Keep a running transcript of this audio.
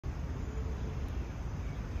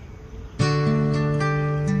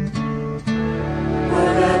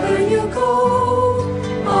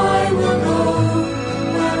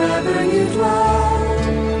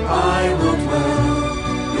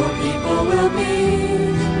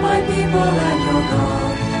people, and your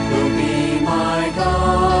God will be my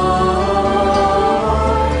God.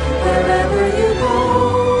 Wherever you go,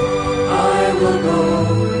 I will go.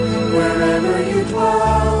 Wherever you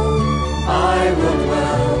dwell, I will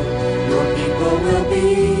dwell. Your people will be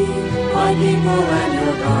my people, and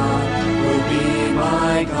your God will be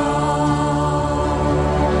my God.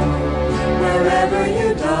 Wherever you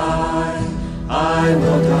die, I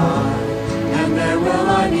will die, and there will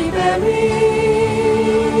I be buried.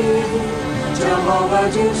 Jehovah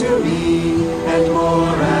do to me, and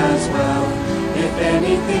more as well, if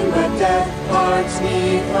anything but death parts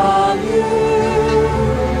me from you.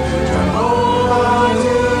 Jehovah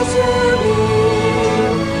do to me,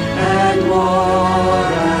 and more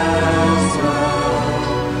as well,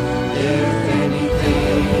 if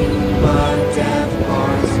anything but death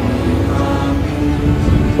parts me from you.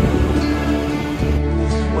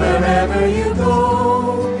 Wherever you